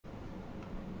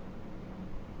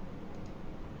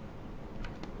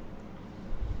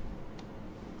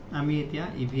আমি এতিয়া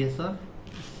EVS ৰ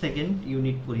সেকেন্ড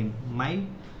ইউনিট পঢ়িম মাই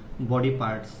বডি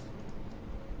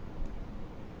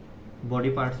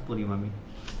পার্টস পঢ়িম আমি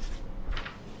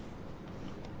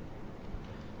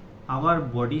our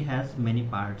body has many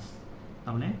parts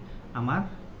তামানে আমার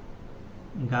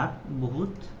গাত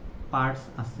বহুত parts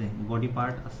আছে body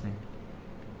part আছে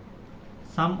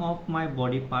some of my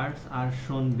body parts are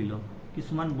shown below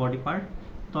কিছুমান body part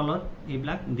তলত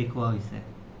এইবিলাক দেখুৱা হৈছে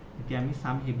এতিয়া আমি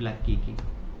সাম হেবিলাক কি কি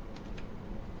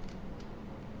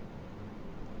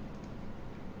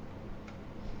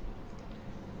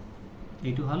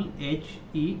এটো হল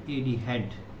HEAD head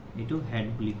এটো head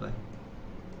বুলি কয়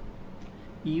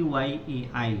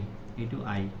EYEI এটো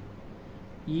I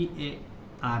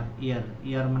EAR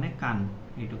ear মানে কান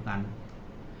এটো কান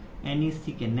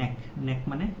NECK neck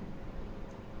মানে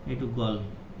এটো গল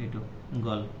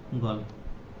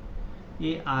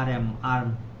ARM arm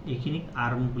এখিনিক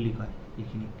arm বুলি কয়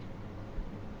এখিনিক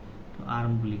তো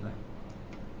arm বুলি কয়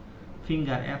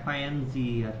finger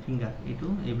FINGER finger এটো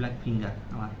এইবিলাক finger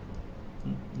আমাৰ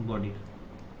body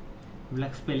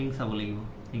black spelling sabo lagibo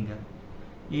finger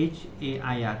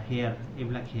HAIR hair a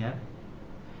black hair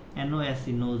NOS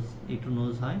nose etu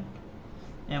nose hoy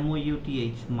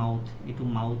MOUTH mouth etu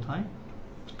mouth hoy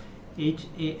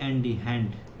HAND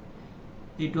hand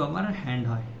etu amar hand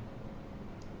hoy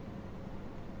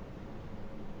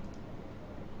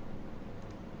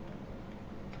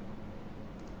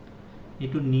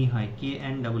etu knee hoy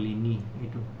KNEE knee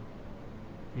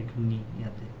etu knee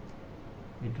yate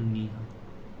etu knee hoy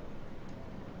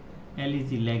L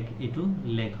is leg etu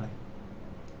leg hoy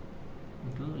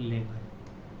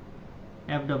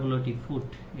FWOT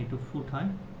foot etu foot hoy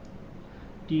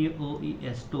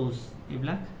TOES toes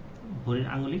eblak horir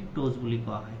angulik toes buli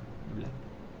koa hoy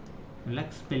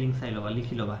eblak spelling sai loba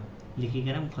likhi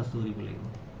kena mukhast koribo lagibo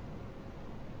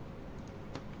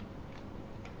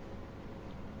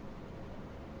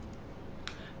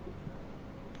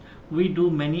we do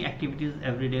many activities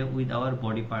every day with our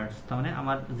body parts tamane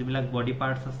amar jibilak body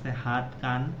parts ase hat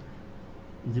kan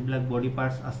jibilak body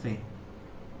parts ase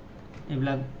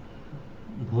ebilak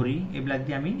bhori ebilak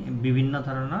di ami bibhinno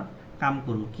dharonar কাম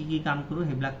কৰো কি কাম কৰো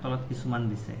হেবিলাক তলত কিছুমান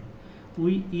দিছে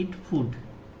we eat food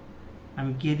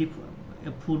আমি কিহেদি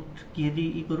ফুড কিহেদি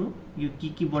ই কৰো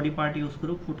কি বডি পাৰ্ট ইউজ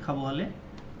কৰো ফুড খাব হলে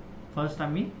ফাৰ্স্ট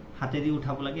আমি হাতেদি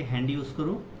উঠাব লাগে হ্যান্ড ইউজ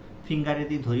কৰো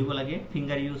ফিঙ্গাৰেদি ধৰিব লাগে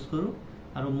ফিঙ্গাৰ ইউজ কৰো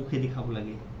আৰু মুখেদি খাব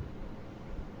লাগে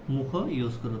মুখ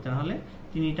ইউজ কৰো তাহলে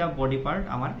তিনিটা বডি পাৰ্ট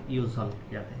আমাৰ ইউজ হল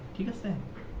ইয়াতে ঠিক আছে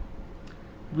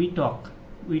we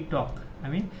talk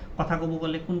আমি কথা কব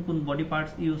গলে কোন বডি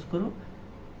পার্টস ইউজ কৰো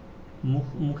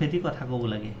মুখেদি কথা কব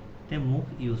লাগে তে মুখ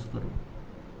ইউজ কৰো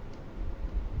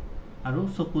আৰু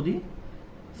চকুদি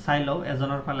চাই লও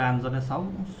এজনৰ ফালে আনজনে চাও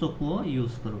চকুও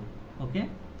ইউজ কৰো ওকে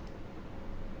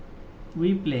we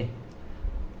play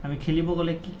আমি খেলিব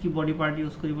গলে কি বডি পাৰ্ট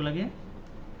ইউজ কৰিব লাগে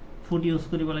ফুট ইউজ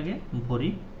কৰিব লাগে ভৰি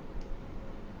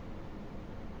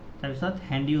তাৰপিছত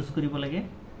হ্যান্ড ইউজ কৰিব লাগে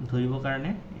ধৰিব কাৰণে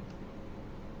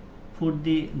ফুট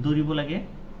দি দৌৰিব লাগে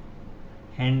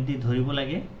হ্যান্ড দি ধৰিব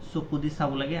লাগে চকু দি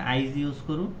চাব লাগে আইজ ইউজ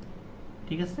কৰো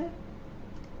ঠিক আছে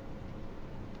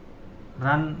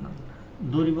ৰান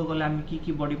দৌৰিব গলে আমি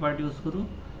কি বডি পাৰ্ট ইউজ কৰো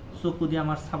চকু দি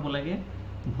আমাৰ চাব লাগে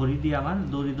ভৰি দি আমাৰ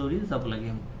দৌৰি যাব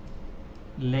লাগে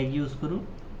লেগ ইউজ কৰো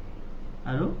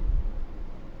আৰু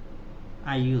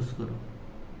আই ইউজ কৰো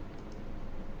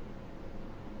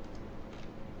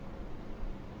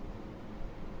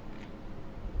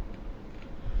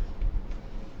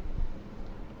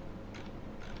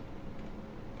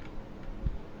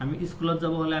আমি স্কুলত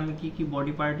যাব হলে আমি কি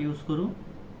বডি পাৰ্ট ইউজ কৰো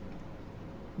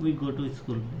we go to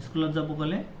school স্কুলত যাব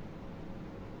গলে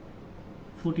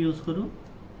ফুট ইউজ কৰো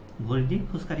ভৰি দি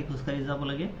খুসকাৰি যাব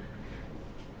লাগে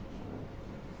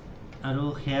আৰু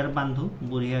হেয়াৰ বান্ধু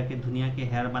বঢ়িয়াকে ধুনিয়াকে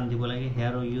হেয়াৰ বান্ধিব লাগে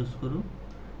হেয়াৰ ইউজ কৰো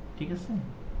ঠিক আছে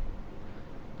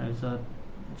তাৰপিছত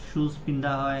শুজ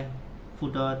পিন্ধা হয়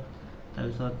ফুটত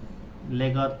তাৰপিছত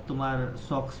লেগত তোমাৰ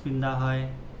সক্স পিন্ধা হয়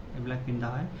এবিলাক পিন্ধা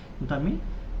হয় কিন্তু আমি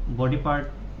বডি পাৰ্ট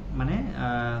মানে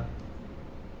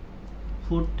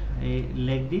ফুট এই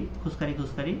লেগ দি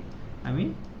খুসকাৰি আমি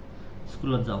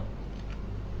স্কুলত যাও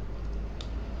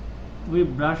we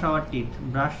brush our teeth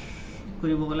brush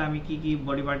কৰিব গলে আমি কি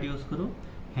বডি পাৰ্ট ইউজ কৰো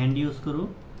হ্যান্ড ইউজ কৰো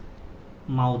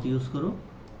মাউথ ইউজ কৰো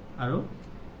আৰু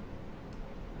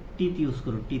টিথ ইউজ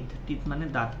কৰো টিথ মানে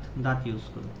দাঁত ইউজ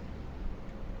কৰো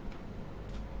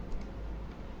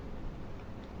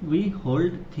we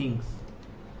hold things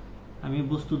আমি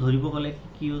বস্তু ধৰিব গলে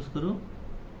কি ইউজ কৰো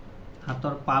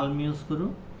হাতৰ পালম ইউজ কৰো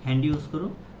হ্যান্ড ইউজ কৰো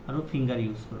আৰু ফিঙ্গাৰ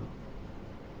ইউজ কৰো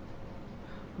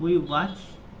we watch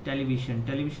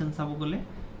television চাব গলে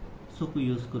চকু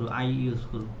ইউজ কৰোঁ আই ইউজ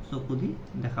কৰোঁ চকু দি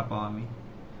দেখা পাওঁ আমি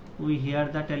উই হিয়াৰ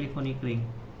দ্য টেলিফোনিক ৰিং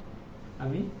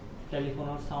আমি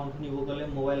টেলিফোনৰ সাউন্ড শুনিব গ'লে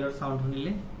মোবাইলৰ সাউন্ড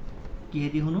শুনিলে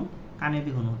কিহেদি শুনো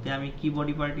কাণেদি শুনো তে আমি কি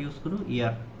বডি পাৰ্ট ইউজ কৰোঁ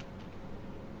ইয়াৰ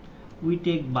উই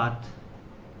টেক বাথ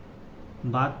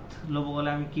বাথ ল'ব গ'লে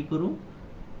আমি কি কৰোঁ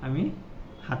আমি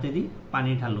হাতেদি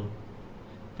পানী ঢালোঁ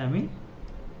তে আমি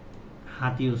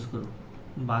হাত ইউজ কৰোঁ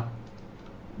বাথ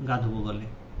গা ধুব গ'লে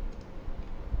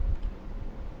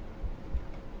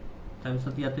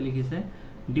তাৰপিছত ইয়াতে লিখিছে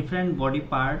ডিফাৰেণ্ট বডি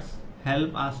পাৰ্টছ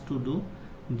হেল্প আছ টু ডু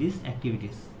দিছ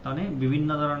এক্টিভিটিজ তাৰমানে বিভিন্ন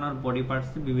ধৰণৰ বডি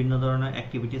পাৰ্টছে বিভিন্ন ধৰণৰ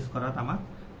এক্টিভিটিজ কৰাত আমাক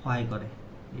সহায় কৰে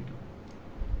এইটো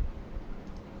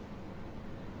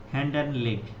হেণ্ড এণ্ড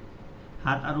লেগ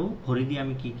হাত আৰু ভৰি দি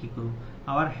আমি কি কি কৰোঁ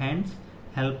আৱাৰ হেণ্ডছ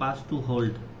হেল্প আছ টু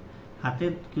হোল্ড হাতে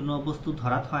কোনো বস্তু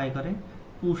ধৰাত সহায় কৰে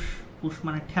পুশ পুশ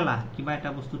মানে ঠেলা কিবা এটা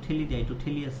বস্তু ঠেলি দিয়ে এইটো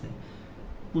ঠেলি আছে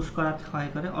পুশ কৰাত সহায়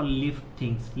কৰে অৰ লিফ্ট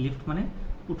থিংছ লিফ্ট মানে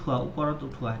উঠোৱা ওপৰত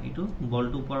উঠোৱা এইটো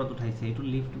বলটো ওপৰত উঠাইছে এইটো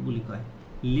লিফ্ট বুলি কয়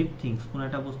লিফ্ট থিংছ কোনো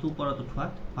এটা বস্তু ওপৰত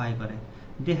উঠোৱাত সহায় কৰে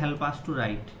দে হেল্প আছ টু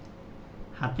ৰাইট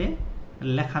হাতে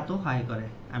লেখাটো সহায় কৰে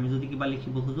আমি যদি কিবা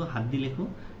লিখিব খোজো হাত দি লিখো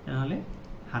তেনেহ'লে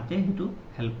হাতে সেইটো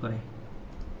হেল্প কৰে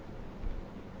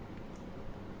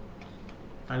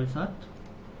তাৰপিছত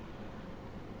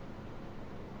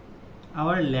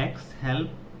our legs help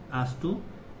us to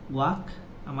walk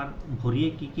আমাৰ ভৰিয়ে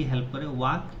কি কি হেল্প কৰে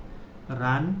walk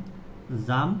run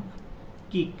jump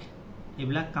kick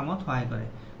এইবিলাক কামত সহায় কৰে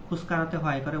খোজ কাঢ়াতে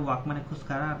সহায় কৰে walk মানে খোজ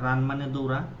কাঢ়া run মানে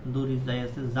দৌৰা দৌৰি যাই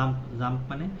আছে jump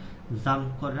মানে জাম্প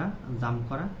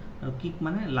কৰা আৰু kick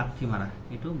মানে লাঠি মাৰা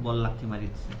এইটো বল লাঠি মাৰি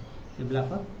দিছে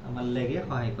এইবিলাকত আমাৰ লেগে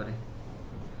সহায় কৰে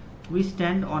we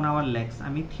stand on our legs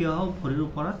আমি থিয় হওঁ ভৰিৰ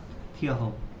ওপৰত থিয়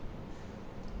হওঁ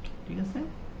ঠিক আছে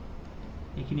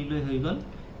এইখিনি লৈ হৈ গ'ল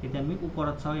এতিয়া আমি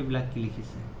ওপৰত চাওঁ এইবিলাক কি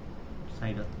লিখিছে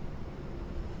সাইডত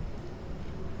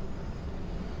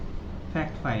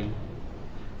fact file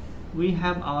we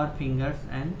have our fingers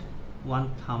and one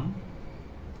thumb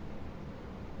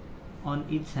on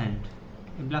each hand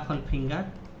এইবিলাক হল ফিংগাৰ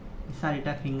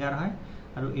চাৰিটা ফিংগাৰ হয়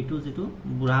আৰু এটো যেটো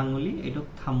বুঢ়া আঙুলি এটো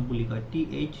থাম বুলি কয়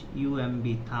THUMB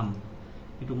থাম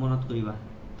এটো মনত কৰিবা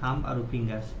থাম আৰু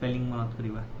ফিংগাৰ স্পেলিং মনত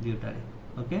কৰিবা দুটাৰে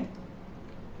ওকে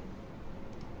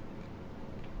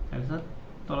তাৰপিছত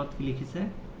তলত কি লিখিছে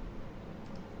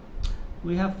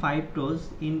we have 5 toes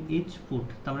in each foot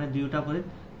তাৰমানে দুটা ভৰিত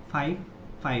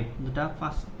 5 দুটা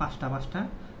পাঁচটা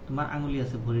তোমাৰ আঙুলি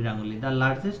আছে ভৰিৰ আঙুলি the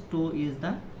largest toe is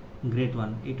the great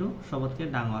one এটো সবতকে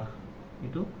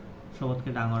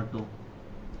ডাঙৰ toe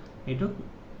এটো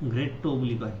গ্ৰেট toe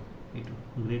বুলি কয় এটো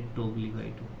গ্ৰেট toe বুলি কয়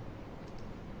এটো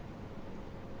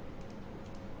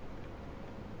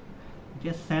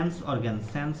এতিয়া সেন্স অর্গান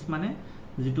সেন্স মানে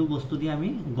যেটো বস্তু দি আমি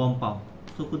গম পাও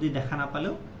চকু দি দেখা না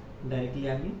পালেও ডাইৰেক্টলি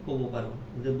আমি ক'ব পাৰো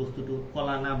যে বস্তুটো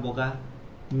কলা না বগা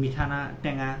মিঠা না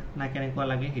টেঙা না কেনেকুৱা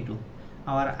লাগে হেতু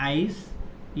our eyes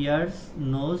ears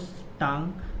nose tongue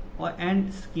and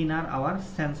skin are our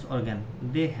sense organ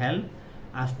they help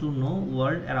us to know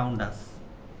world around us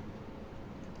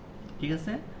ঠিক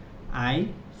আছে আই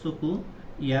চকু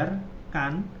ইয়াৰ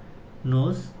কাণ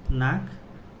নোজ নাক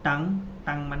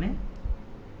টাং মানে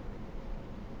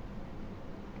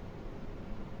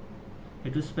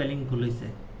এটো স্পেলিং ভুল হৈছে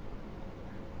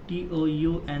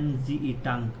TOUNGE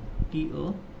টাং TOUNGE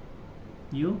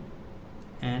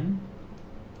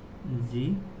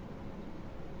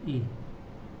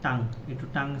টাং এটো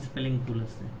টাং স্পেলিং ভুল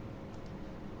আছে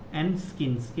and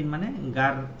skin মানে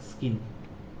গাৰ স্কিন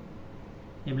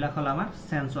এইবিলাক হল আমাৰ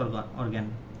সেন্স অৰ্গান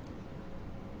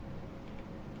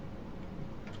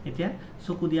এতিয়া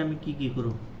চকু দি আমি কি কি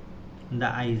কৰো the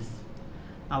eyes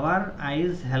our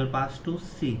eyes help us to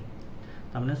see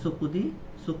তাৰমানে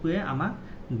চকুৱে আমাক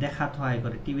দেখাত সহায়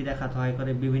কৰে টিভি দেখাত সহায়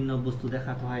কৰে বিভিন্ন বস্তু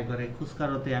দেখাত সহায় কৰে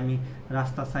খুচকাৰতে আমি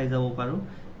ৰাস্তা চাই যাব পাৰো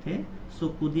তে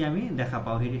চকু দি আমি দেখা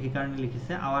পাও সেই কাৰণে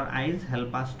লিখিছে our eyes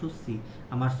help us to see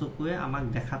আমাৰ চকুৱে আমাক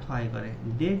দেখাত সহায় কৰে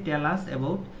they tell us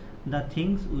about the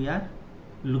things we are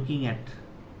looking at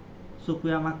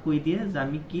চকুৱে আমাক কৈ দিয়ে যে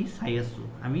আমি কি চাই আছো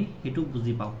আমি হেতু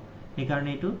বুজি পাও এই কাৰণে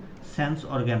এটো সেন্স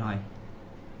অৰ্গান হয়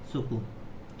চকু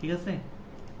ঠিক আছে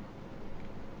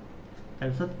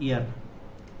তাৰপিছত ইয়াৰ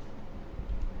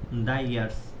the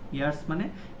ears মানে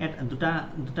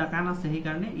দুটা কাণ আছে সেই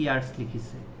কাৰণে ears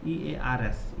লিখিছে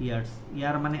EARS ears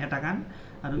ইয়াৰ মানে এটা কাণ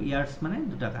আৰু ears মানে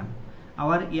দুটা কাণ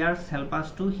our ears help us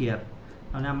to hear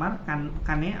মানে আমাৰ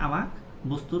কানে আমাক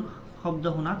বস্তুৰ শব্দ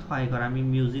শুনাত সহায় কৰে আমি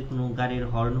মিউজিক শুনো গাড়ীৰ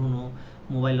হৰ্ন শুনো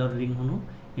মোবাইলৰ ৰিং শুনো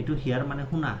এটো হিয়াৰ মানে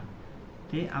শুনা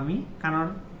তে আমি কানৰ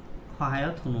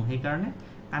সহায়ত শুনো সেই কাৰণে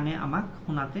কানে আমাক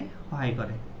শুনাতে সহায়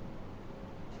কৰে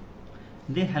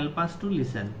they help us to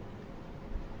listen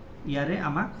ইয়াৰে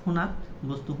আমাক শুনাত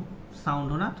বস্তু সাউন্ড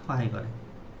শুনাত সহায় কৰে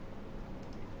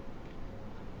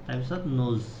তাৰপিছত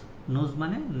নোজ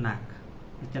মানে নাক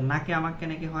এতিয়া নাকে আমাক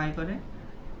কেনেকৈ সহায় কৰে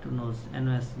টু নোজ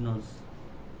নোজ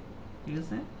ঠিক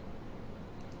আছে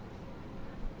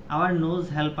our nose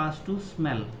help us to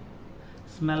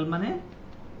smell মানে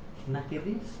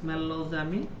নাকেদি স্মেল লওঁ যে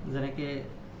আমি যেনেকৈ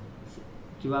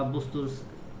কিবা বস্তুৰ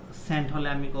সেন্ট হলে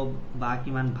আমি কওঁ বা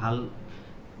কিমান ভাল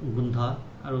গোন্ধ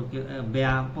আৰু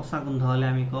বেয়া পচা গোন্ধ হলে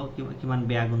আমি কওঁ কিমান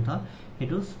বেয়া গোন্ধ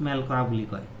হেতু স্মেল কৰা বুলি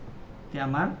কয় তে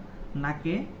আমাৰ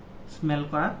নাকে স্মেল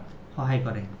কৰাত সহায়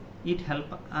কৰে it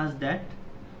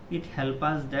help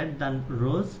us that the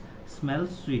rose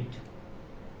smells sweet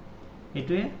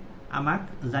এটোৱে আমাক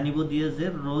জানিব দিয়ে যে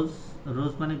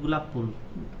rose মানে গোলাপ ফুল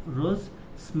rose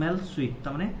smells sweet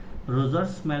তাৰমানে roseৰ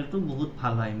স্মেলটো বহুত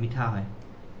ভাল হয় মিঠা হয়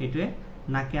এটোৱে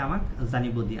নাকে আমাক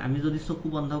জানিব দিয়ে আমি যদি চকু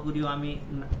বন্ধ কৰিও আমি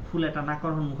ফুল এটা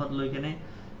নাকৰ সন্মুখত লৈ কেনে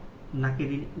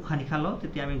নাকেদি উশাহ নিশাহ লওঁ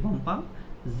তেতিয়া আমি গম পাম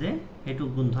যে এটো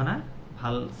গন্ধনা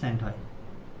ভাল সেন্ট হয়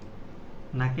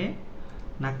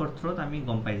নাকৰ থ্রোত আমি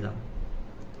গম পাই যাম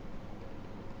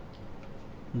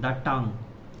দা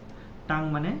টাং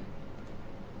মানে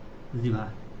জিভা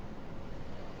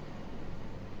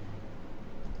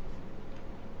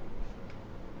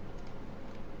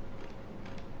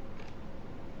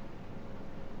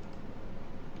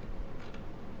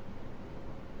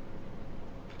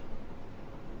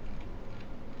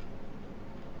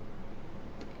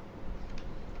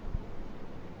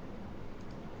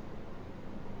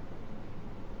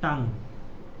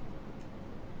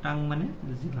tongue মানে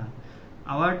জিভা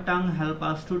our tongue help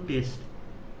us to taste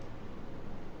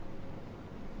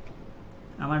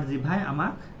আমার জিভায়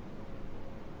আমাক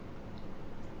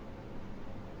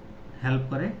হেল্প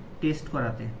করে টেস্ট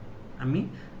কৰাতে আমি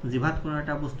জিভাত কোনো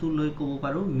এটা বস্তু লৈ কব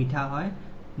পাৰো মিঠা হয়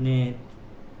নে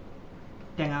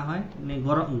টেঙা হয় নে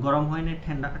গৰম হয় নে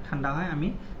ঠান্ডা হয় আমি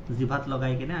জিভাত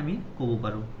লগাই কেনে আমি কব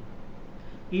পাৰো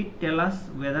it tell us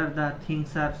whether the things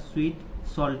are sweet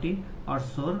salty or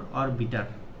sour or bitter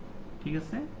ঠিক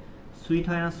আছে সুইট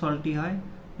হয় না সল্টি হয়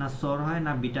না sour হয়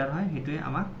না bitter হয় হেতুৱে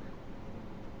আমাক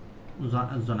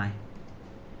জনায়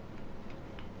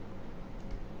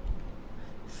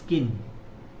skin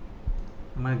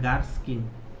আমাৰ গাৰ skin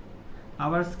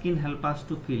our skin help us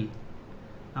to feel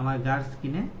আমাৰ গাৰ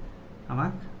skinে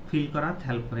আমাক ফিল কৰাত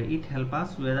হেল্প কৰে it help us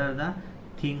whether the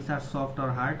things are soft or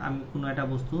hard আমি কোনো এটা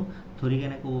বস্তু ধৰি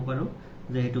কেনে ক'ব পাৰো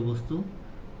যে হেতু বস্তু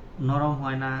নরম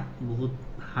হয় না বহুত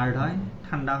হার্ড হয়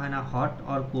ঠান্ডা হয় না হট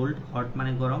অর কোল্ড হট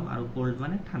মানে গরম আর কোল্ড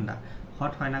মানে ঠান্ডা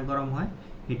হট হয় না গরম হয়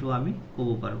এটু আমি কব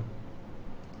পারো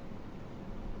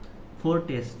four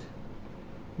test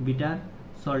bitter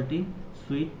salty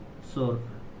sweet সোর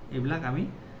এবিলাক আমি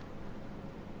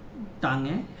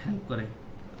টাঙে হেল্প করে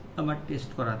আমার টেস্ট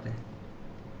করাতে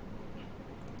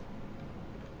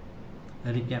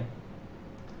রিক্যাপ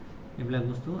এবিলাক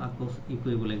বস্তু আকো ই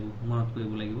কৰিব লাগিব মনত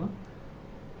কৰিব লাগিব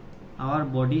our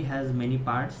body has many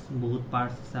parts বহুত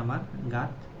parts আছে আমার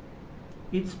গাত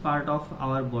each part of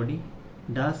our body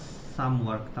does some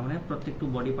work তামানে প্রত্যেকটো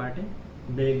বডি পার্টে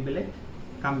বেলেগ বেলেগ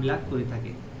কামবিলাক কৰি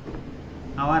থাকে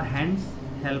our hands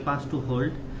help us to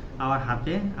hold our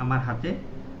আমার হাতে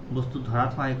বস্তু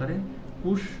ধরাত সহায় করে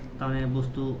পুশ তামানে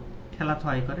বস্তু ঠেলাত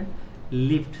সহায় করে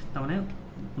লিফট তামানে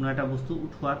কোনো একটা বস্তু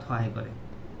উঠোৱাত সহায় কৰে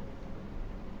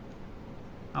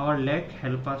our leg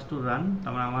help us to run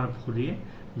তামানে আমাৰ ভৰিয়ে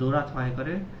দৌড়াত সহায়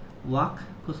কৰে ওয়াক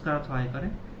খুচকাৰাত সহায় কৰে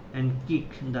এন্ড কিক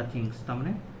দা থিংস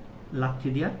তামানে লাঠি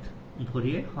দিয়াত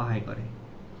ভৰিয়ে সহায় করে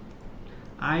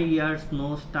আই ইয়ার্স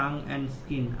নোজ টাং and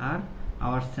skin are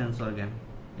hour sense organ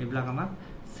এবিলাক আমার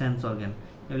সেন্স অর্গান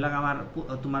এবিলাক আমার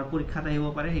তোমার পরীক্ষাতে আহিব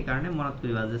পারে সেই কারণে মনত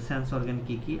করিবা যে সেন্স অর্গান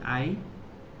কি কি আই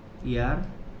ইয়ার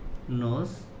নোজ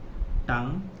টাং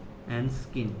এন্ড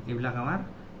স্কিন এবিলাক আমার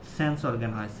সেন্স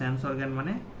অর্গান হয় সেন্স অর্গান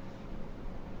মানে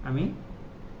আমি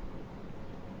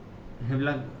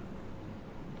হেবিলাক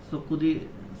চকু দি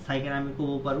চাইকেনে আমি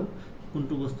কব পাৰো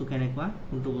কোনটো বস্তু কেনেকুৱা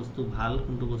কোনটো বস্তু ভাল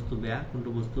কোনটো বস্তু বেয়া কোনটো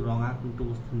বস্তু ৰঙা কোনটো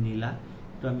বস্তু নীলা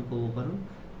তো আমি কব পাৰো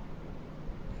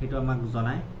হেতু আমাক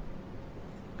জনায়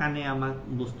কানে আমাক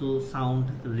বস্তু সাউন্ড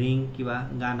ৰিং কিবা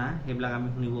গানা হেবিলাক আমি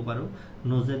শুনিব পাৰো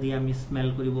নোজে দি আমি স্মেল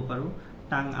কৰিব পাৰো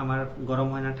টাং আমাৰ গৰম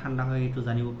হয় না ঠান্ডা হয় এটো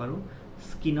জানিব পাৰো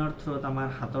স্কিনৰ থ্ৰোত আমাৰ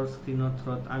হাতৰ স্কিনৰ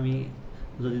থ্ৰোত আমি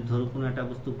যদি ধৰো কোনো এটা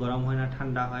বস্তু গৰম হয় না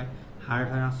ঠান্ডা হয় হাৰ্ড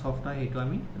হয় না সফট হয় এটো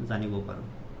আমি জানিব পাৰো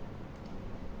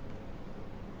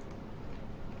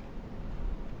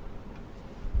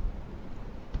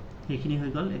এইখিনি হৈ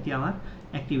গল এতিয়া আমাৰ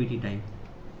এক্টিভিটি টাইম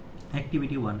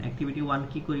এক্টিভিটি 1 এক্টিভিটি 1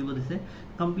 কি কৰিব দিছে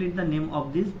complete da name of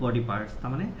this body parts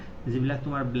তামানে যেবিলাক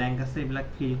তোমাৰ ব্ল্যাঙ্ক আছে এবিলাক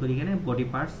ফিল কৰি কেনে বডি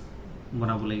পাৰ্টস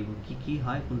বনাব লাগিব কি কি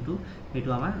হয় কোনটো এটো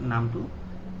আমাৰ নামটো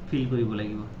ফিল কৰিব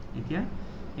লাগিব এতিয়া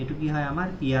এটো কি হয় আমাৰ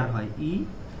ইয়াৰ হয় ই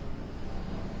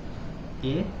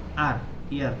এ আৰ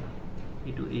ইয়াৰ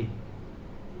এটো এ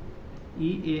ই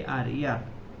এ আৰ ইয়াৰ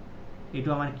এটো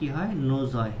আমাৰ কি হয় নোজ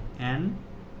হয় N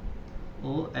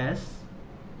O S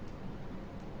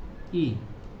E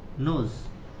nose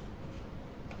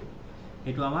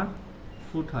এটো আমার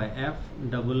ফুট হয় F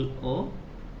double O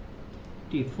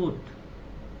T foot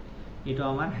এটো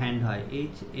আমার হ্যান্ড হয়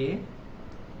H A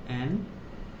N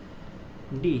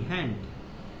D hand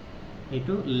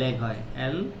এটো লেগ হয়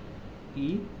এল ই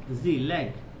জি লেগ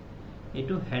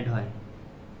এটো হেড হয়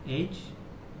H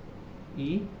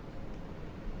E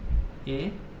A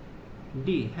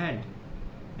D head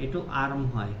এটো আর্ম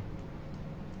হয়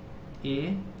এ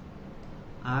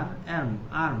আর এম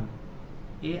আর্ম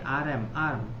এ আর এম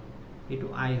আর্ম এটো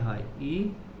আই হয় ই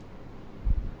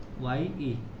ওয়াই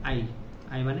ই আই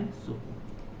আই মানে চকু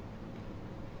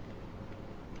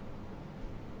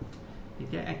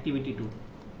এতিয়া activity 2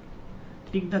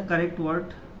 tick the correct word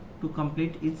to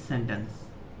complete each sentence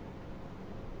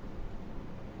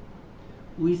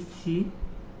we see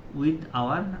with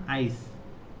our eyes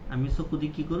আমি চকু দি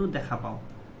কি কৰো দেখা পাও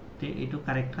তে এটো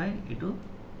কারেক্ট হয় এটো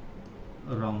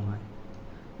রং হয়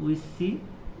we see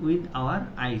with our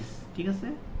eyes ঠিক আছে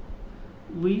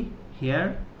we hear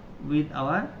with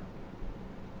our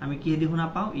আমি কি দি শুনা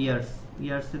পাও ears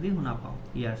ears দি শুনা পাও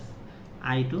ears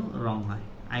আই টু রং হয়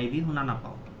আই দি শুনা না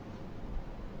পাও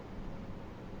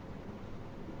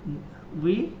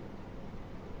we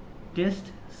taste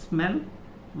smell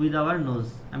with our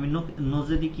nose আমি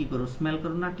nose দি কি করো স্মেল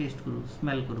করো না টেস্ট করো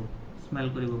স্মেল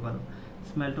করিব পারো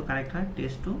স্মেল টু কারেক্ট হয়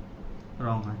টেস্ট টু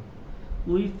রং হয়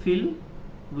we feel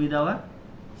with our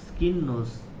skin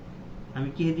nose আমি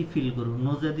কি হেদি ফিল করো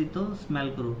নোজ দি তো স্মেল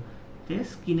করো তে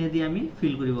স্কিনে দি আমি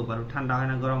ফিল করিব পারো ঠান্ডা হয়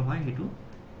না গরম হয় হেতু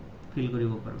ফিল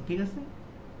করিব পারো ঠিক আছে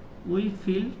we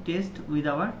feel taste with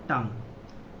our tongue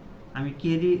আমি কি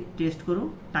হেদি টেস্ট করো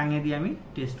টাঙে দি আমি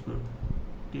টেস্ট করো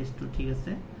টেস্ট টু ঠিক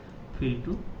আছে ফিল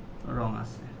টু রং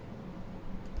আছে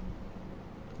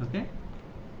ওকে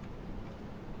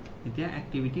এতিয়া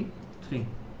activity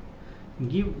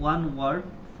 3 give one word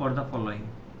for the following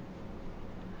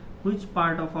which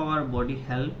part of our body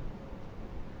help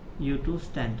you to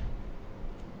stand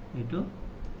eto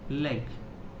leg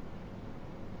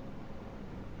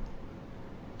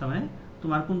তমে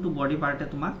তোমার কোনটো বডি পার্টে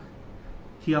তোমাক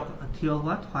থিয়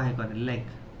হওয়াত সহায় করে leg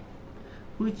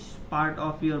which part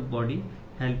of your body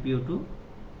help you to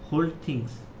hold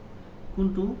things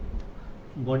কোনটো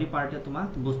body পার্টে তোমাক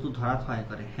বস্তু ধরাত সহায়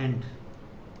করে hand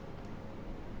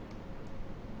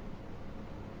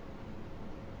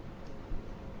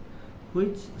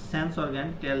which sense organ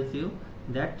tells you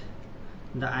that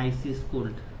the ice is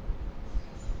cold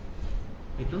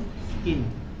eto skin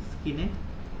skine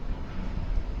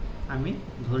আমি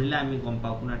ধরিলে আমি গম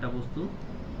পাও কোন একটা বস্তু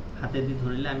হাতে দি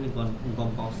ধরিলে আমি গম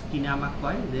পাও স্কিনে আমাক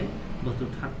কয় যে বস্তু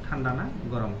ঠান্ডা না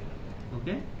গরম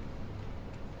okay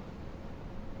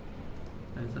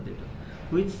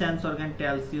which sense organ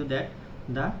tells you that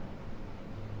the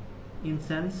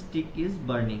incense stick is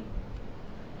burning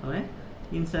মানে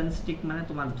incense stick মানে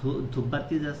তোমার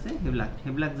ধূপবাতি আছে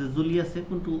হেবলাক যে জ্বলি আছে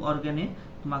কোনটো অর্গানে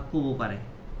তোমাক কব পারে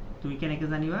তুমি কেনেকে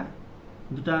জানিবা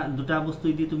দুটা বস্তু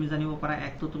দি তুমি জানিব পারা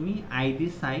এক তো তুমি আই দি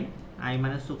চাই আই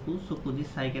মানে চকু দি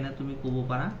চাই কেনে তুমি কব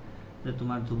পারা যে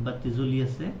তোমার ধূপবাতি জ্বলি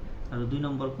আছে আৰু দুই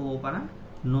নম্বৰ কব পাৰা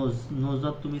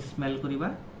নোজত তুমি স্মেল কৰিবা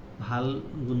ভাল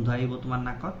গন্ধ আহিব তোমাৰ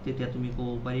নাকত তেতিয়া তুমি কব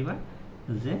পাৰিবা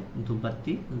যে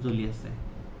ধূপবাতি জ্বলি আছে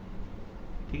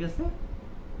ঠিক আছে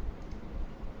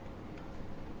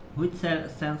which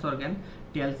sense organ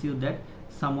tells you that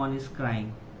someone is crying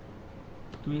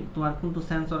তুমি তোমার কোনটো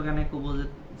সেন্স অর্গানে কব যে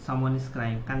someone is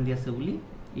crying কান্দি আছে বলি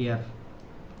ইয়ার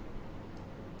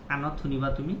কানত শুনিবা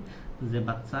তুমি যে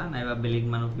বাচ্চা নাইবা বেলেগ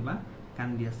মানুহ কিবা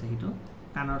কান্দি আছে হিটো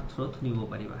কানৰ থ্ৰোত শুনিব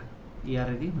পাৰিবা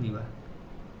ইয়াৰে দি শুনিবা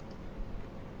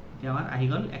এতিয়া আমাৰ আহি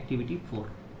গল activity 4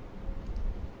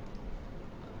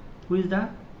 who is the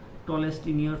tallest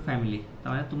in your family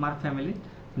তাৰমানে তোমাৰ ফ্যামিলিত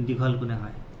দীঘল কোনে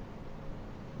হয়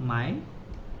my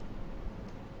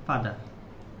father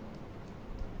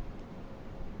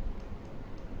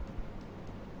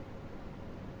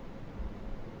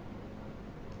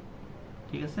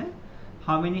ঠিক আছে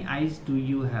how many eyes do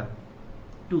you have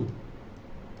 2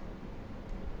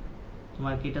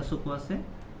 তোমার কেটা চকু আছে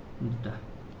দুটা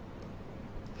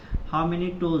how many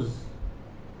toes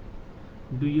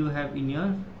do you have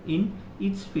in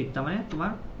each feet তার মানে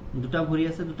তোমার দুটা ভৰি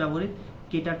আছে দুটা ভৰিত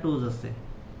কেটা toes আছে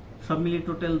সব মিলি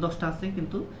টোটাল 10টা আছে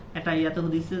কিন্তু এটা ইয়াতে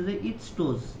হদিছে যে each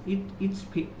toes each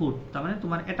foot তার মানে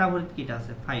তোমার এটা ভৰিত কেটা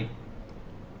আছে 5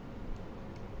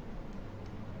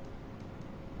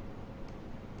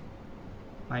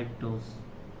 5 toes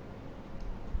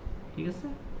ঠিক আছে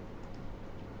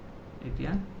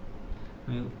এতিয়া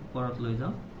আমি ওপৰত লৈ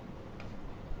যাও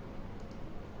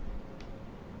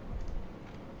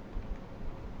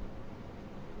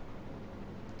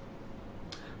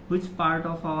Which part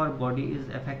of our body is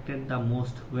affected the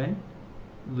most when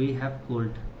we have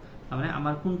cold? মানে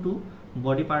আমাৰ কোনটো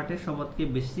বডি পাৰ্টে সবতকে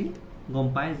বেছি গম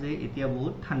পায় যে এতিয়া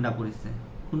বহুত ঠাণ্ডা পৰিছে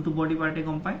কোনটো বডি পাৰ্টে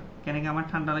গম পায় কেনেকৈ আমাৰ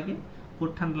ঠাণ্ডা লাগে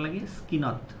ক'ত ঠাণ্ডা লাগে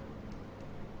স্কিনত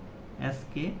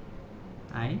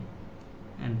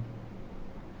SKIN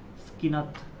স্কিনত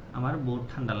আমাৰ বহুত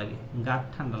ঠাণ্ডা লাগে গাত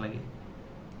ঠাণ্ডা লাগে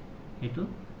এটো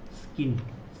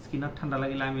স্কিনত ঠাণ্ডা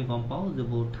লাগিলে আমি গম পাও যে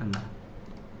বহুত ঠাণ্ডা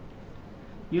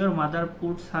Your mother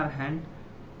puts her hand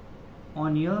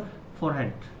on your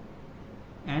forehead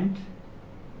and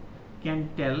can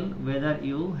tell whether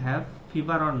you have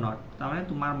fever or not. তাহলে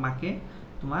তোমার মাকে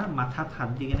তোমার মাথাত হাত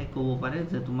দি কেনে কব পারে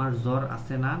যে তোমার জ্বর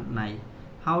আছে না নাই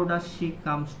How does she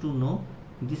comes to know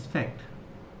this fact?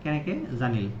 কেনেকে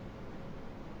জানিল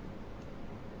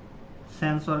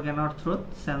Sense organ or throat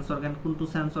Sense organ কোনটো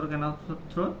sense organ or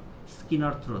throat Skin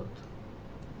or throat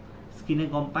Skin-এ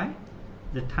গম পায়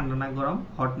যে ঠান্ডা না গরম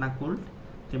হট না কোল্ড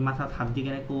তে মাথাত হাত দি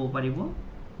কেনে কব পারিব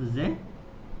যে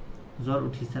জ্বর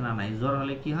উঠিছে না নাই জ্বর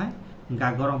হলে কি হয় গা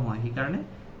গরম হয় এই কারণে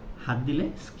হাত দিলে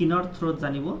স্কিনৰ থ্ৰোট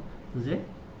জানিব যে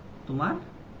তোমার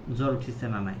জ্বর উঠিছে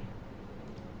না নাই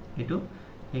এটো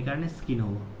এই কারণে স্কিন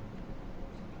হ'ব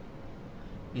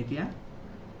এতিয়া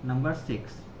number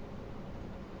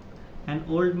 6 An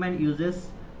old man uses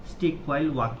stick while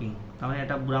walking তাহলে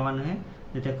এটা বুড়া মানুহে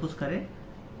যেটা খুশকারে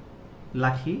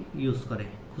লাঠি ইউজ করে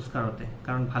খুশকারতে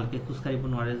কারণ ভালকে খুশকারিব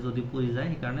নোৱাৰে যদি পৰি যায়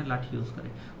এই কারণে লাঠি ইউজ করে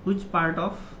Which part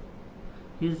of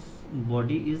his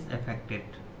body is affected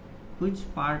Which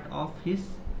part of his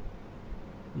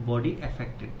body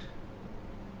affected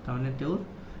তাহলে তেও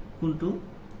কোনটো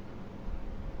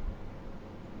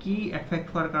কি এফেক্ট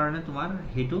হোৱাৰ কাৰণে তোমাৰ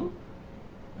হেতু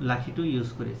লাঠিটো ইউজ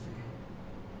কৰিছে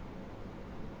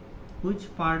Which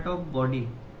part of body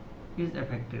is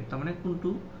affected তাহলে কোনটো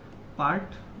পার্ট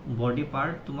বডি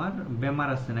পার্ট তোমার বেমার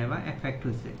আছে না বা এফেক্ট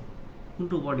হইছে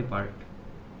কোনটো বডি পার্ট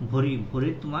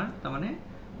ভৰি তোমার তার মানে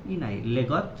ই নাই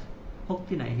লেগত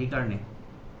শক্তি নাই এই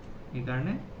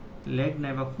কারণে লেগ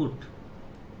নাই বা ফুট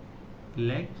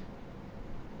লেগ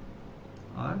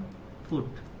আর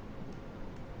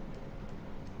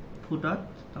ফুটত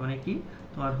তার মানে কি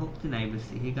তোমার শক্তি নাই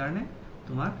বেশি এই কারণে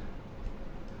তোমার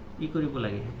ই কৰিব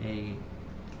লাগে এই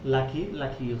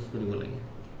লাঠি ইউজ কৰিব লাগে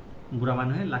বুঢ়া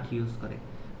মানুহে লাঠি ইউজ কৰে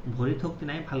ভৰি শক্তি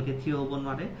নাই ভালকে থিয় হ'ব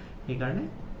নোৱাৰে এই কাৰণে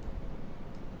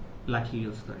লাঠি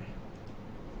ইউজ কৰে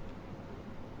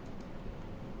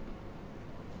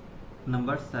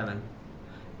Number 7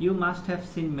 You must have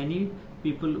seen many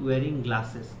people wearing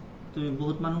glasses তুমি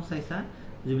বহুত মানুহ চাইছা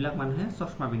যিবিলাক মানুহে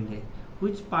চশমা পিন্ধে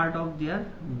Which part of their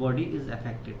body is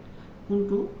affected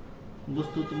কোনটো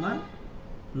বস্তু তোমাৰ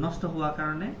নষ্ট হোৱাৰ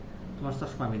কাৰণে তোমাৰ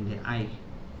চশমা পিন্ধে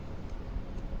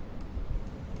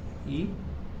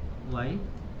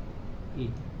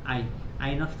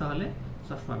আই নষ্ট হলে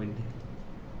চশমা পিন্ধে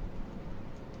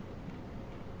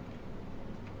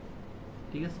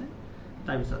ঠিক আছে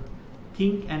তাৰপিছত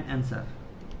think and answer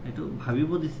এটো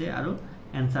ভাবিব দিছে আৰু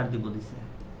answer দিব দিছে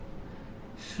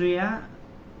শ্ৰেয়া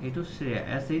এটো শ্ৰেয়া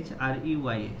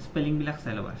SHREY স্পেলিং বিলাক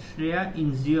চাই লবা Shreya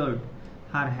injured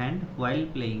her hand while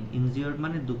playing injured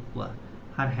মানে দুখ পোৱা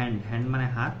her hand মানে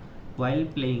হাত while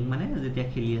playing মানে যেতিয়া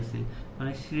খেলি আছিল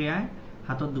মানে শ্ৰেয়া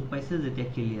হাতত দুখ পাইছে যেতিয়া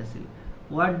খেলি আছিল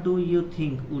What do you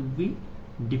think would be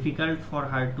difficult for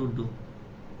her to do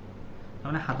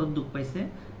মানে হাতত দুখ পাইছে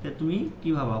তে তুমি কি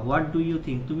ভাবা What do you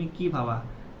think তুমি কি ভাবা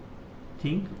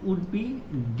think would be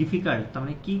difficult তার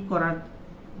মানে কি করার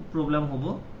প্রবলেম হ'ব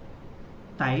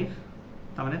তাইৰ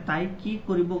তাৰ মানে তাই কি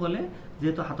কৰিব গলে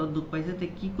যেহেতু হাতত দুখ পাইছে তে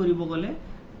কি কৰিব গলে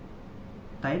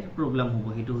তাইৰ প্রবলেম হ'ব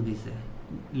হেতু দিছে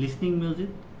লিসনিং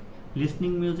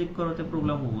মিউজিক করতে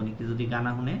প্রবলেম হ'ব নেকি যদি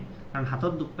গানা শুনে কারণ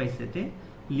হাতত দুখ পাইছে তে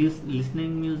লিসনিং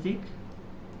মিউজিক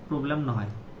প্রবলেম নহয়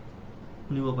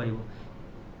শুনিব পাৰিব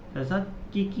তাৰপিছত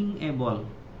কিকিং এ বল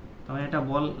তাহলে এটা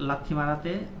বল লাথি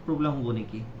মারাতে প্রবলেম হ'ব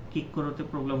নেকি কিক করতে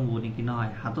প্রবলেম হ'ব নেকি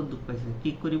নহয় হাতত দুখ পাইছে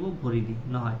কিক কৰিব ভৰি দি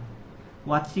নহয়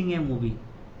ওয়াচিং এ মুভি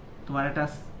তোমার এটা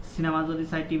সিনেমা যদি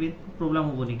চাই টিভিত প্রবলেম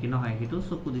হ'ব নেকি নহয় হেতু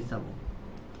চকু দি চাব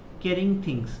ক্যারিং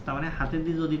থিংস তার মানে হাতে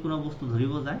দি যদি কোনো বস্তু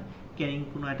ধরিব যায় ক্যারিং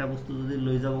কোনো একটা বস্তু যদি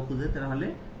লৈ যাব খুঁজে তাহলে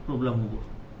প্রবলেম হ'ব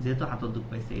যেহেতু হাতত দুখ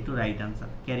পাইছে এটো রাইট আনসার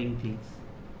ক্যারিং থিংস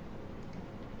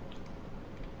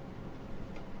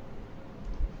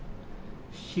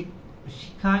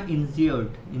শিখা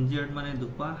injured মানে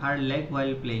দুখ পা her leg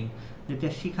while playing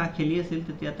যেতিয়া শিখা খেলি আছিল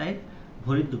তেতিয়া তাই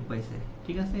ভৰিত দুখ পাইছে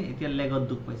ঠিক আছে এতিয়া লেগত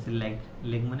দুখ পাইছে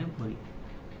লেগ মানে ভৰি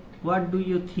what do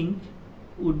you think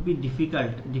would be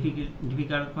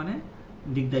difficult মানে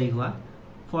দিগদাৰি হোৱা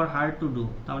for her to do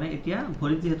তাৰমানে এতিয়া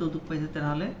ভৰিত যেহেতু দুখ পাইছে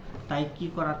তেনেহলে তাই কি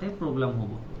কৰাতে প্ৰবলেম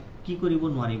হ'ব কি কৰিব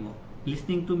নোৱাৰিব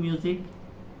listening to music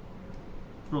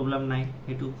প্ৰবলেম নাই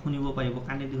এটো শুনিব পাৰিব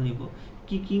কানে দি শুনিব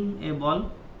kicking a ball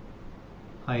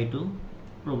হয়তো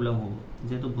প্ৰবলেম হ'ব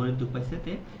যেহেতু ভৰিত দুখ পাইছে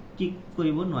তে কিক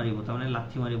কৰিব নোৱাৰিব তাৰমানে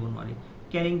লাঠি মাৰিব নোৱাৰি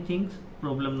carrying things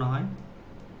প্ৰবলেম নহয়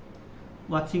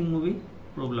watching movie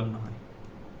প্ৰবলেম নহয়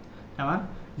আমাৰ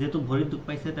যেহেতু ভৰিত দুখ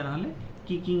পাইছে তেনেহলে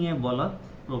কিকিং এ বলত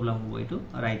প্রবলেম হবে এটো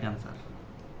রাইট আনসার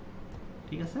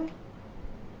ঠিক আছে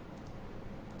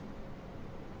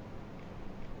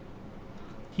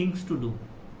থিংস টু ডু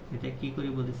এটা কি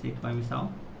করিব দিছে এটো আমি চাও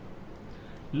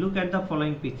look at the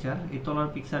following picture এই তলৰ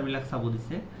পিকচার বিলাক চাব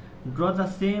দিছে draw da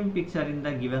same picture in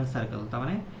the given circle তার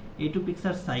মানে এটো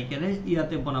পিকচার সাইকেলে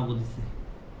ইয়াতে বনাব দিছে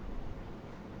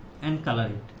এন্ড কালার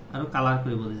ইট আৰু কালার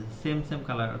করিব দিছে সেম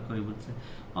কালার করিব দিছে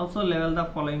also level the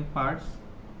following parts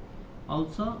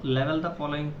also level the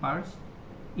following parts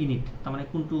in it তামানে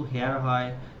কোনটো হেয়ার হয়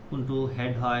কোনটো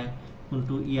হেড হয়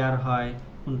কোনটো ইয়ার হয়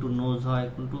কোনটো নোজ হয়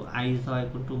কোনটো আইজ হয়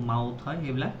কোনটো মাউথ হয়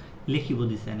এবিলা লিখিব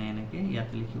দিছে এনেকে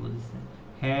ইয়াতে লিখিব দিছে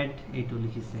হেড এইটো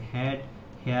লিখিছে হেড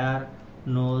হেয়ার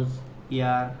নোজ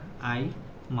ইয়ার আই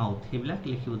মাউথ এবিলা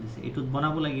লিখিব দিছে এটুত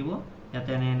বনাব লাগিব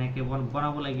ইয়াতে এনেকে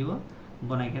বনাব লাগিব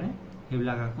বনাই কেনে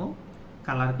এবিলা আকৌ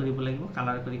কালার কৰিব লাগিব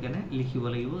কালাৰ কৰি কেনে লিখিব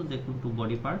লাগিব যে কোনটো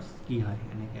বডি পাৰ্টস কি হয়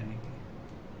এনেকে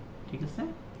ঠিক আছে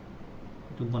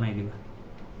এটু বনাই দিবা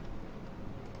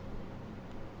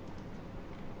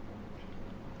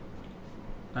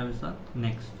তাৰপিছত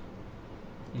নেক্সট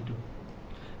এটু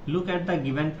look at da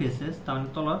given places তামান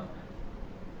তলৰ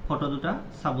ফটো দুটা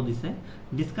চাব দিছে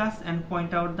discuss end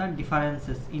point out da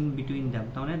ডিফাৰেন্সেস in between them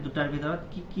তামানে দুটাৰ ভিতৰত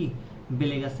কি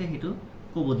বেলেগ আছে হেতু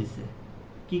ক'ব দিছে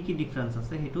কি ডিফারেন্স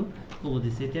আছে হেতু ক'ব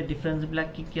দিছে এতিয়া ডিফারেন্স বিলাক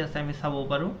কি আছে আমি চাব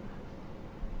পাৰো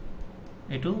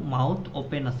এটু মাউথ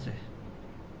ওপেন আছে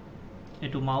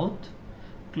এটু মাউথ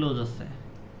ক্লোজ আছে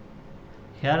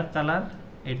হেয়াৰ কালাৰ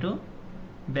এটু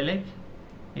বেলেগ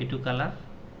এটু কালাৰ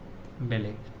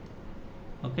বেলেগ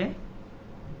ওকে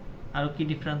আৰু কি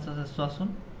ডিফারেন্স আছে সোয়াসুন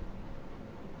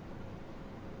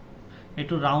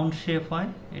এটু রাউন্ড শেপ হয়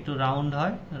এটু রাউন্ড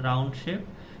হয় রাউন্ড শেপ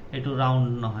এটু রাউন্ড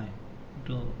নহয়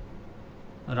এটু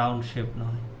রাউন্ড শেপ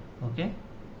নহয় ওকে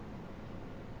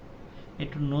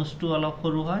এটু নোজ টু অলপ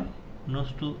সৰু হয় নোজ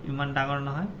টু ইমান ডাঙৰ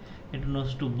নহয় এটু নোজ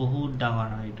টু বহুত ডাঙৰ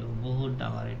হয় এটু বহুত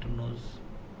ডাঙৰ এটু নোজ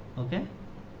ওকে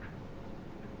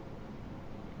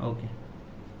ওকে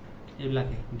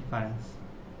এবিলাকে ডিফাৰেন্স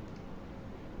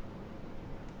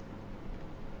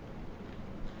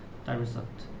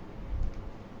তাৰপিছত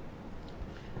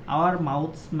our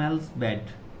mouth smells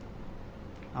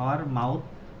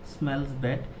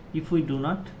bad if we do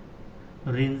not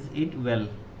rinse it well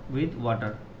with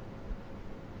water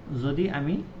যদি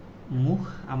আমি মুখ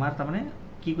আমাৰ তাৰমানে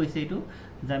কি কৈছে এটো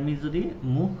যে আমি যদি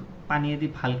মুখ পানীয়ে দি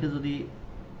ভালকে যদি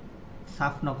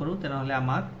সাফ নকৰো তেনেহলে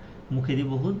আমাৰ মুখেদি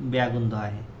বহুত বেয়া গন্ধ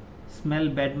আহে স্মেল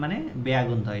ব্যাড মানে বেয়া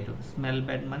গন্ধ এটো স্মেল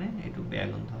ব্যাড মানে এটো বেয়া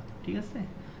গন্ধ ঠিক আছে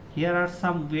here are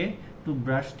some way to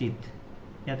brush teeth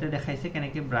ইয়াতে দেখাইছে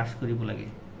কেনেকে ব্রাশ কৰিব লাগে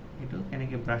এটো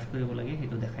কেনেকে ব্ৰাশ কৰিব লাগে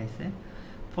হেতু দেখাইছে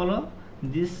follow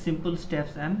these simple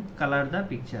steps and color the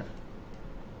picture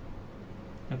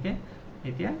okay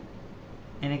এতিয়া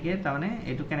এনেকে তামানে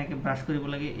এটু কেনেকে ব্রাশ কৰিব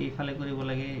লাগে এইফালে কৰিব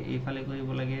লাগে এইফালে কৰিব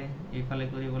লাগে এইফালে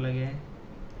কৰিব লাগে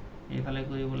এইফালে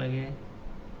কৰিব লাগে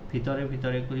ভিতৰে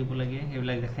ভিতৰে কৰিব লাগে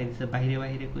এবিলাক দেখাই দিছে বাহিৰে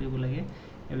বাহিৰে কৰিব লাগে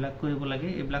এবিলাক কৰিব লাগে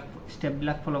এবিলাক স্টেপ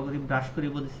বিলাক ফলো কৰি ব্ৰাশ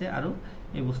কৰিব দিছে আৰু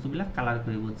এই বস্তু বিলাক কালাৰ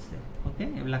কৰিব দিছে ওকে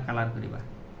এবিলাক কালাৰ কৰিবা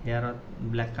হেয়াৰত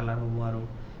ব্ল্যাক কালাৰ হ'ব আৰু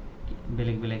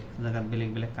বেলেগ বেলেগ জায়গাত বেলেগ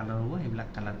বেলেগ কালাৰ হ'ব এবিলাক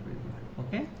কালাৰ কৰিবা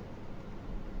ওকে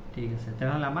ঠিক আছে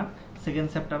তেনেহলে আমাৰ সেকেন্ড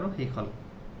চ্যাপ্টাৰও শেষ হল